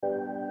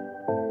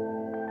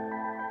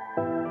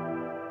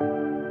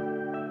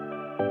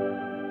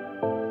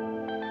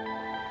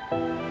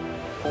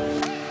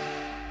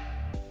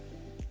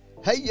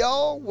Hey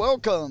y'all,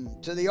 welcome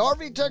to the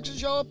RV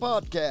Texas Y'all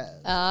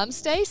podcast. I'm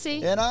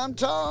Stacy. And I'm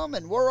Tom,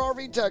 and we're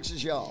RV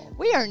Texas Y'all.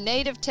 We are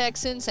native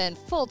Texans and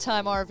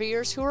full-time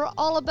RVers who are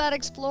all about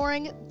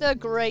exploring the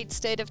great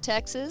state of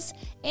Texas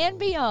and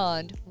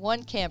beyond,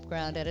 one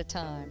campground at a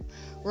time.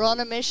 We're on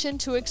a mission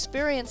to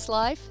experience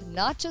life,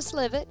 not just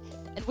live it,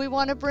 and we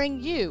want to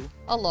bring you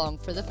along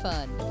for the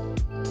fun.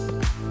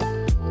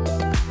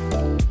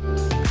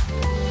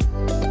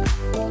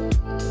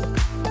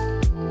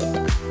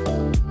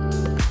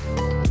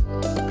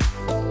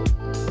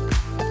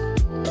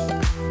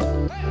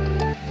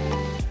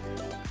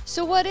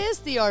 So what is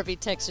the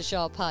RV Texas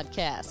Y'all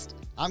podcast?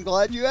 I'm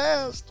glad you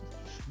asked.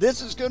 This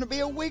is going to be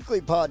a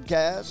weekly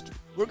podcast.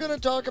 We're going to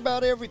talk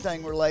about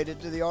everything related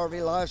to the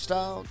RV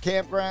lifestyle,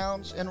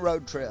 campgrounds, and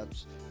road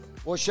trips.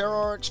 We'll share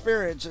our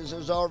experiences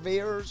as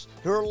RVers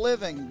who are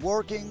living,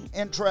 working,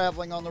 and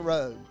traveling on the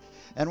road.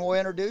 And we'll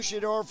introduce you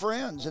to our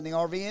friends in the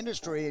RV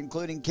industry,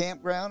 including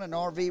campground and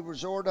RV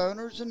resort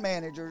owners and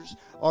managers,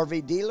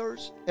 RV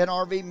dealers, and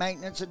RV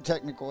maintenance and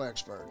technical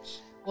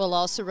experts. We'll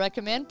also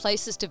recommend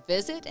places to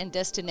visit and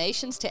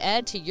destinations to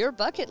add to your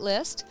bucket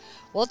list.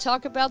 We'll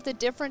talk about the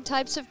different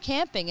types of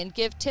camping and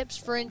give tips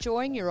for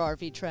enjoying your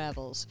RV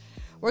travels.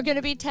 We're going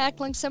to be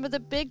tackling some of the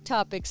big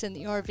topics in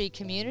the RV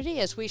community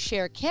as we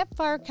share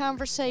campfire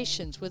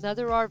conversations with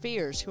other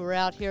RVers who are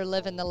out here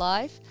living the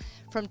life.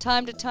 From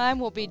time to time,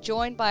 we'll be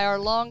joined by our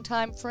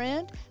longtime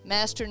friend,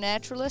 master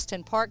naturalist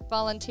and park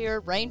volunteer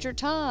Ranger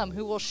Tom,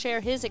 who will share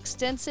his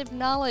extensive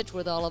knowledge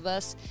with all of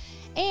us.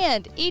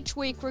 And each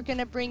week we're going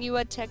to bring you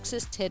a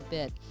Texas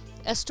tidbit,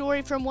 a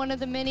story from one of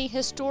the many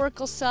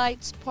historical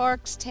sites,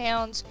 parks,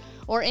 towns,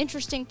 or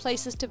interesting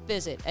places to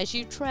visit as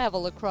you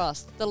travel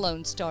across the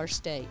Lone Star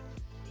State.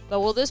 But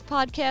will this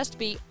podcast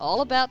be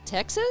all about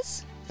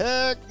Texas?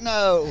 Heck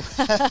no.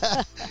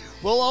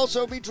 We'll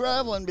also be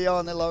traveling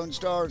beyond the Lone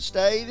Star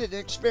State and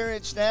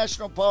experience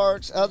national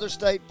parks, other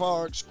state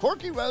parks,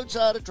 quirky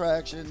roadside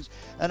attractions,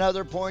 and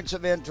other points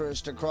of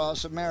interest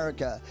across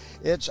America.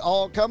 It's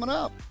all coming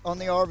up on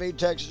the RV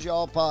Texas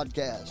Y'all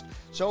podcast.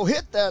 So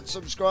hit that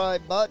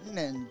subscribe button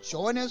and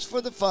join us for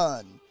the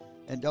fun.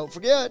 And don't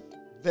forget,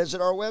 visit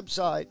our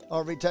website,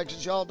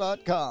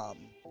 rvtexasyall.com.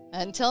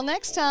 Until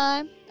next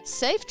time,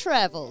 safe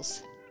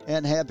travels.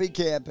 And happy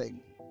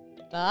camping.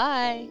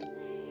 Bye.